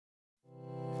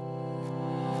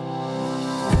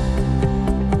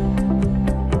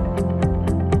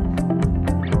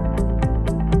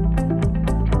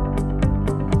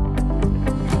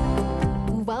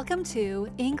Welcome to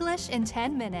English in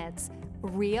 10 Minutes,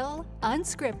 real,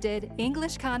 unscripted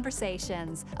English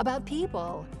conversations about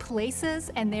people,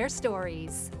 places, and their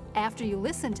stories. After you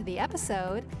listen to the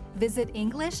episode, visit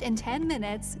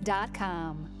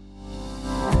EnglishIn10Minutes.com.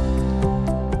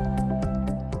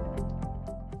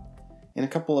 In a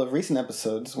couple of recent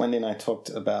episodes, Wendy and I talked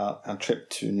about our trip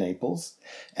to Naples,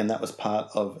 and that was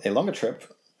part of a longer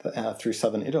trip through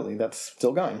southern Italy that's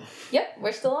still going. Yep,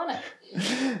 we're still on it.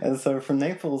 And so from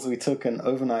Naples, we took an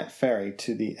overnight ferry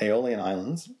to the Aeolian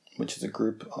Islands, which is a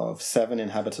group of 7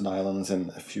 inhabited islands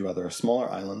and a few other smaller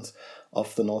islands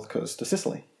off the north coast of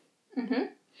Sicily. Mm-hmm.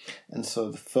 And so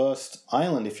the first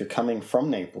island, if you're coming from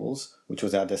Naples, which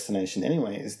was our destination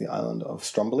anyway, is the island of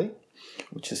Stromboli,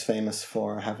 which is famous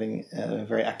for having a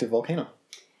very active volcano.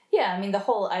 Yeah, I mean, the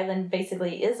whole island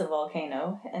basically is a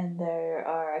volcano, and there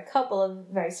are a couple of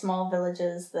very small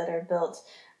villages that are built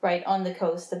right on the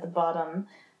coast at the bottom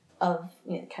of,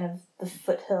 kind of the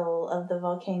foothill of the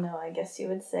volcano, I guess you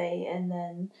would say, and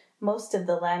then most of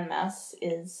the landmass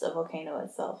is a volcano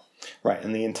itself. Right,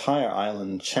 and the entire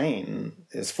island chain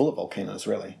is full of volcanoes,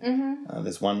 really. Mm-hmm.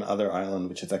 There's one other island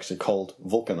which is actually called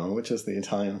Vulcano, which is the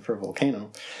Italian for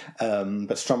volcano.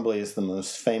 But Stromboli is the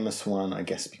most famous one, I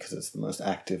guess, because it's the most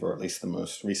active, or at least the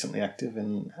most recently active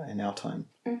in our time.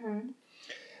 Mm-hmm.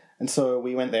 And so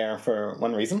we went there for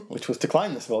one reason, which was to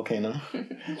climb this volcano.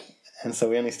 And so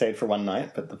we only stayed for one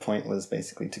night, but the point was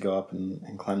basically to go up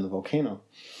and climb the volcano.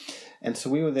 And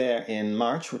so we were there in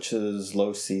March, which is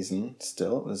low season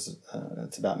still.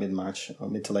 It's about mid-March, or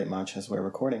mid to late March as we're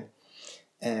recording.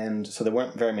 And so there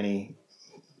weren't very many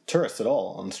tourists at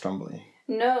all on Stromboli.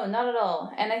 No, not at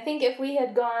all. And I think if we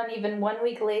had gone even 1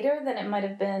 week later, then it might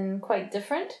have been quite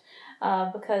different,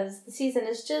 because the season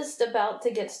is just about to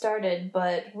get started,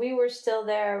 but we were still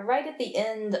there right at the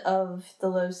end of the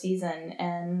low season.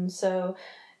 And so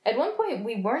at one point,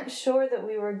 we weren't sure that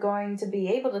we were going to be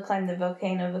able to climb the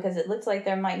volcano because it looked like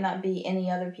there might not be any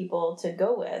other people to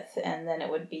go with, and then it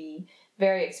would be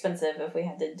very expensive if we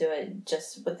had to do it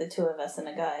just with the two of us and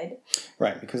a guide.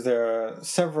 Right, because there are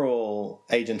several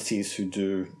agencies who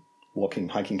do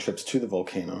hiking trips to the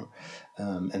volcano,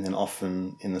 and then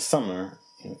often in the summer,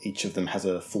 each of them has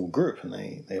a full group, and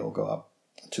they all go up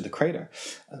to the crater.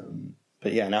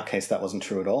 But yeah, in our case, that wasn't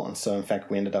true at all. And so, in fact,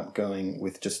 we ended up going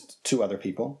with just 2 other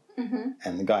people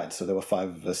and the guide. So there were 5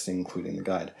 of us, including the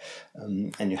guide.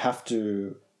 And you have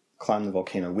to climb the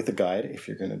volcano with a guide if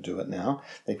you're going to do it now.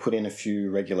 They put in a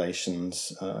few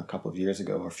regulations a couple of years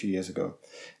ago, or a few years ago.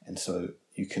 And so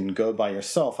you can go by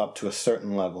yourself up to a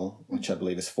certain level, which I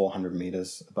believe is 400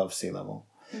 meters above sea level.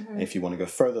 Mm-hmm. If you want to go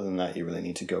further than that, you really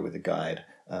need to go with a guide,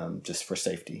 just for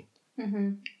safety.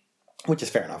 Mm-hmm. Which is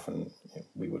fair enough, and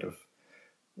we would have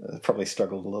probably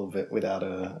struggled a little bit without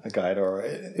a guide, or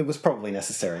it was probably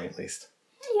necessary at least.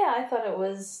 Yeah, I thought it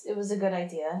was a good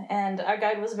idea, and our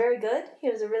guide was very good. He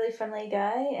was a really friendly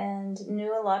guy and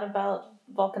knew a lot about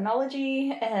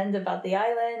volcanology and about the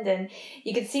island, and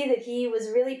you could see that he was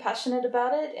really passionate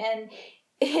about it, and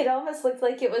it almost looked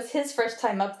like it was his first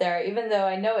time up there, even though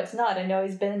I know it's not. I know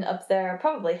he's been up there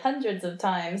probably hundreds of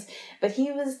times, but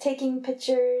he was taking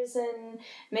pictures and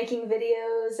making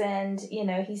videos, and,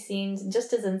 he seemed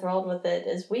just as enthralled with it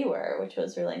as we were, which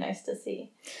was really nice to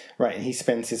see. Right, and he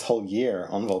spends his whole year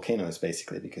on volcanoes,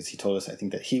 basically, because he told us, I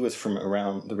think, that he was from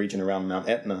around the region around Mount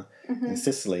Etna in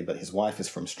Sicily, but his wife is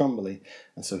from Stromboli,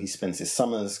 and so he spends his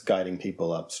summers guiding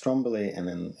people up Stromboli, and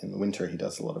then in the winter he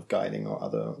does a lot of guiding or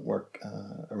other work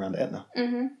around Etna.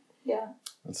 Mm-hmm. Yeah.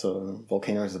 And so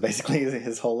volcanoes are basically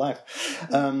his whole life.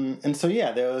 And so,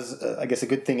 yeah, there was, I guess, a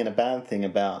good thing and a bad thing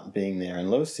about being there in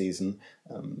low season.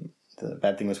 The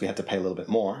bad thing was we had to pay a little bit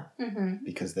more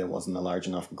because there wasn't a large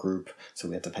enough group, so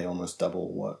we had to pay almost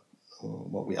double what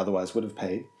we otherwise would have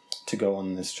paid to go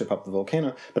on this trip up the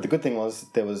volcano. But the good thing was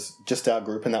there was just our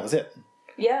group, and that was it.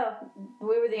 Yeah,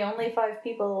 we were the only 5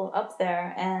 people up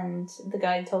there, and the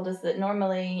guide told us that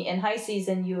normally in high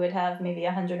season you would have maybe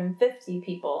 150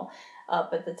 people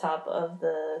up at the top of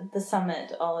the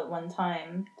summit all at one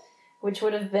time, which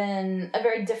would have been a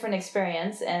very different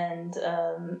experience and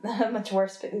a much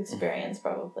worse experience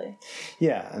probably.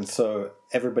 Yeah, and so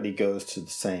everybody goes to the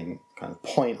same kind of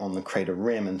point on the crater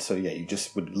rim, and so yeah, you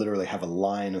just would literally have a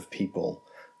line of people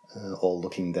all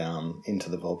looking down into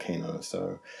the volcano.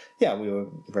 So yeah, we were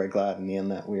very glad in the end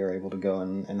that we were able to go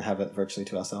and have it virtually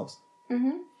to ourselves.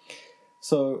 Mm-hmm.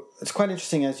 So it's quite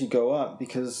interesting as you go up,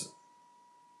 because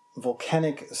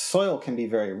volcanic soil can be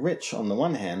very rich on the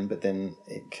one hand, but then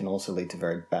it can also lead to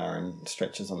very barren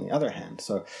stretches on the other hand.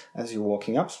 So as you're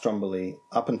walking up Stromboli,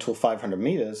 up until 500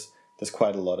 meters, there's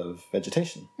quite a lot of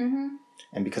vegetation. Mm-hmm.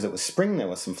 And because it was spring, there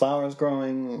was some flowers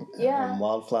growing,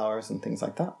 wildflowers and things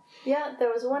like that. Yeah, there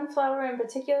was one flower in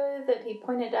particular that he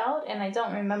pointed out, and I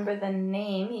don't remember the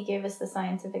name. He gave us the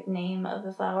scientific name of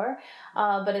the flower,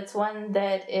 but it's one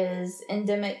that is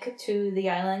endemic to the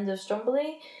island of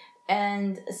Stromboli,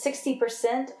 and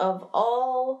 60% of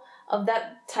all of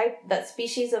that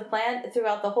species of plant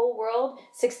throughout the whole world,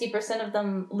 60% of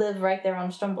them live right there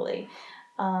on Stromboli.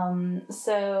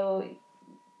 So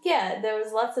yeah, there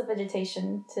was lots of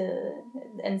vegetation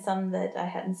and some that I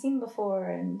hadn't seen before,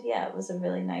 and yeah, it was a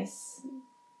really nice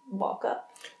walk up.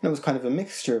 And it was kind of a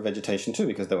mixture of vegetation too,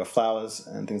 because there were flowers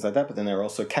and things like that, but then there were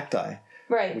also cacti,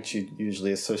 right, which you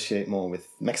usually associate more with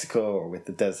Mexico or with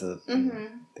the desert, and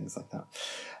things like that.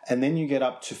 And then you get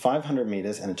up to 500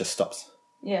 meters and it just stops.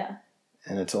 Yeah.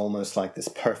 And it's almost like this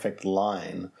perfect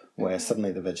line where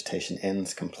suddenly the vegetation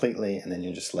ends completely, and then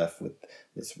you're just left with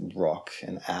this rock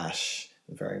and ash,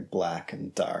 a very black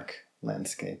and dark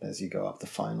landscape as you go up the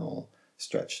final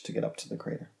stretch to get up to the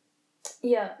crater.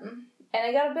 Yeah, and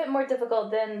it got a bit more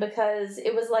difficult then because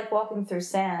it was like walking through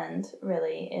sand,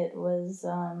 really. It was,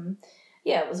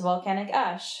 it was volcanic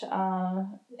ash.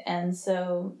 And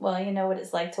so, well, you know what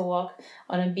it's like to walk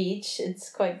on a beach. It's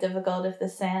quite difficult if the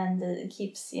sand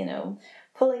keeps,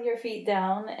 pulling your feet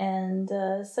down. And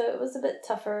so it was a bit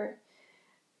tougher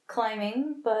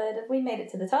climbing, but we made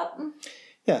it to the top.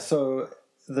 Yeah, so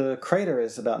the crater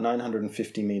is about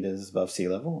 950 meters above sea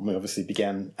level. And we obviously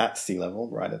began at sea level,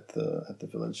 right at the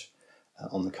village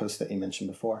on the coast that you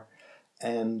mentioned before.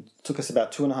 And it took us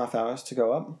about 2.5 hours to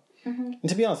go up. Mm-hmm. And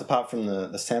to be honest, apart from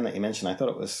the sand that you mentioned, I thought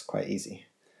it was quite easy.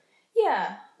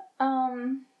 Yeah.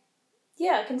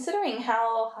 Considering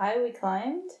how high we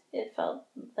climbed, it felt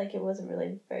like it wasn't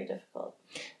really very difficult.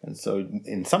 And so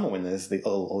in summer, when there's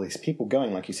all these people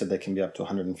going, like you said, there can be up to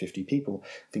 150 people.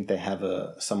 I think they have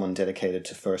someone dedicated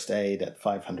to first aid at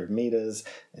 500 meters.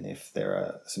 And if there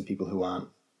are some people who aren't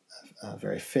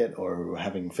very fit or who are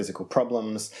having physical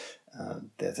problems,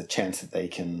 there's a chance that they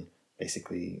can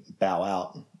basically bow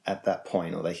out at that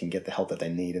point, or they can get the help that they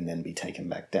need and then be taken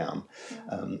back down.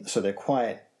 So they're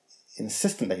quite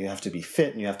insistent that you have to be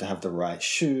fit and you have to have the right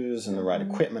shoes and the right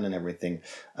equipment and everything.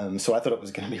 So I thought it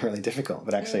was going to be really difficult,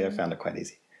 but actually I found it quite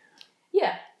easy.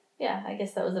 Yeah, I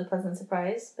guess that was a pleasant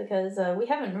surprise because we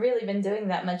haven't really been doing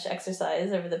that much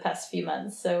exercise over the past few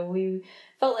months, so we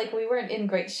felt like we weren't in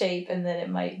great shape and that it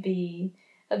might be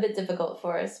a bit difficult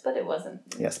for us, but it wasn't.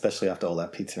 Yeah, especially after all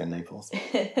that pizza in Naples.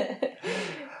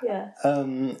 Yeah.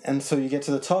 And so you get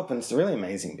to the top, and it's really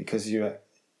amazing because you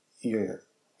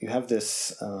have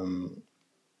this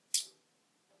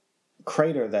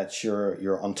crater that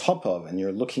you're on top of, and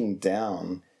you're looking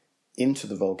down into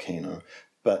the volcano.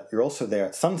 But you're also there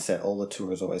at sunset. All the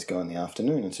tours always go in the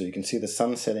afternoon, and so you can see the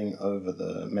sun setting over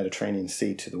the Mediterranean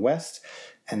Sea to the west,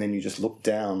 and then you just look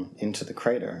down into the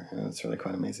crater, and it's really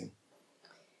quite amazing.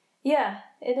 Yeah,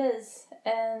 it is.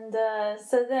 And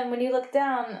so then when you look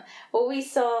down, well, we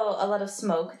saw a lot of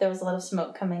smoke. There was a lot of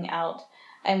smoke coming out,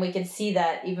 and we could see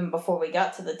that even before we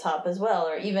got to the top as well,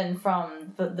 or even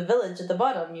from the village at the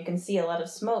bottom, you can see a lot of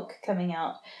smoke coming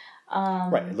out.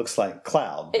 Right, it looks like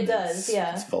cloud. It does,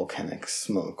 yeah. It's volcanic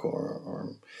smoke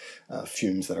or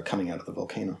fumes that are coming out of the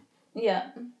volcano.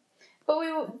 Yeah. But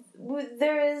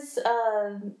there is,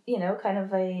 kind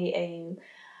of a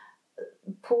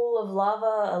pool of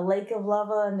lava, a lake of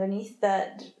lava underneath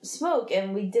that smoke,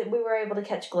 and we were able to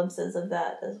catch glimpses of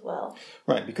that as well.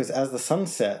 Right, because as the sun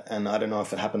set, and I don't know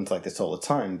if it happens like this all the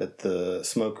time, but the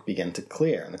smoke began to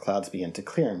clear and the clouds began to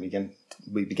clear, and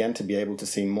we began to be able to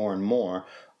see more and more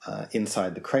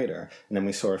inside the crater. And then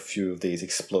we saw a few of these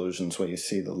explosions where you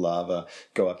see the lava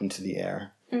go up into the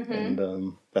air. Mm-hmm.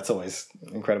 And that's always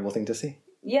an incredible thing to see.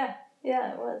 Yeah,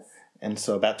 it was. And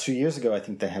so about 2 years ago, I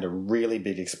think they had a really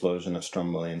big explosion at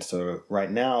Stromboli. And so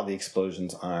right now, the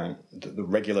explosions aren't, the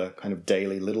regular kind of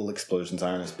daily little explosions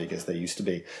aren't as big as they used to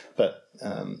be. But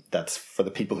that's for the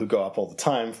people who go up all the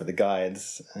time, for the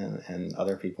guides and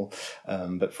other people.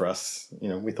 But for us,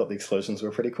 we thought the explosions were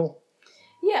pretty cool.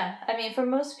 Yeah, I mean, for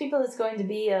most people, it's going to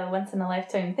be a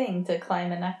once-in-a-lifetime thing to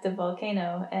climb an active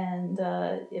volcano. And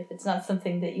if it's not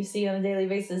something that you see on a daily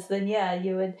basis, then yeah,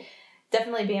 you would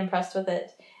definitely be impressed with it.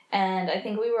 And I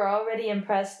think we were already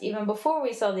impressed even before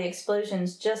we saw the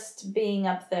explosions, just being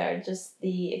up there, just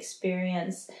the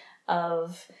experience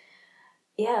of,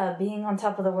 being on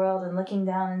top of the world and looking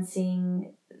down and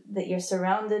seeing that you're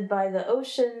surrounded by the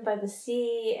ocean, by the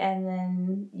sea, and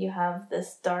then you have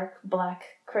this dark black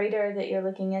crater that you're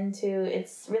looking into.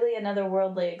 It's really another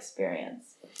worldly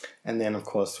experience. And then, of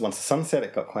course, once the sun set,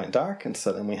 it got quite dark, and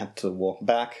so then we had to walk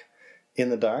back in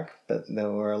the dark, but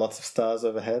there were lots of stars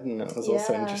overhead, and it was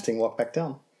also an interesting walk back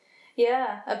down.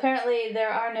 Yeah, apparently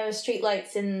there are no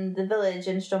streetlights in the village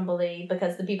in Stromboli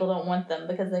because the people don't want them,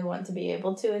 because they want to be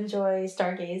able to enjoy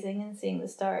stargazing and seeing the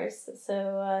stars.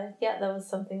 So, yeah, that was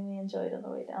something we enjoyed on the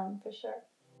way down, for sure.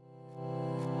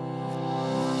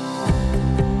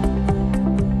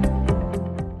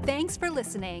 Thanks for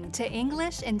listening to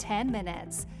English in 10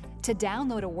 Minutes. To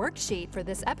download a worksheet for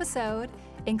this episode,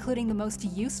 including the most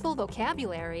useful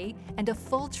vocabulary and a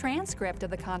full transcript of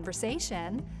the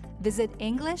conversation, visit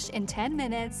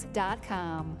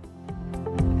EnglishinTenMinutes.com.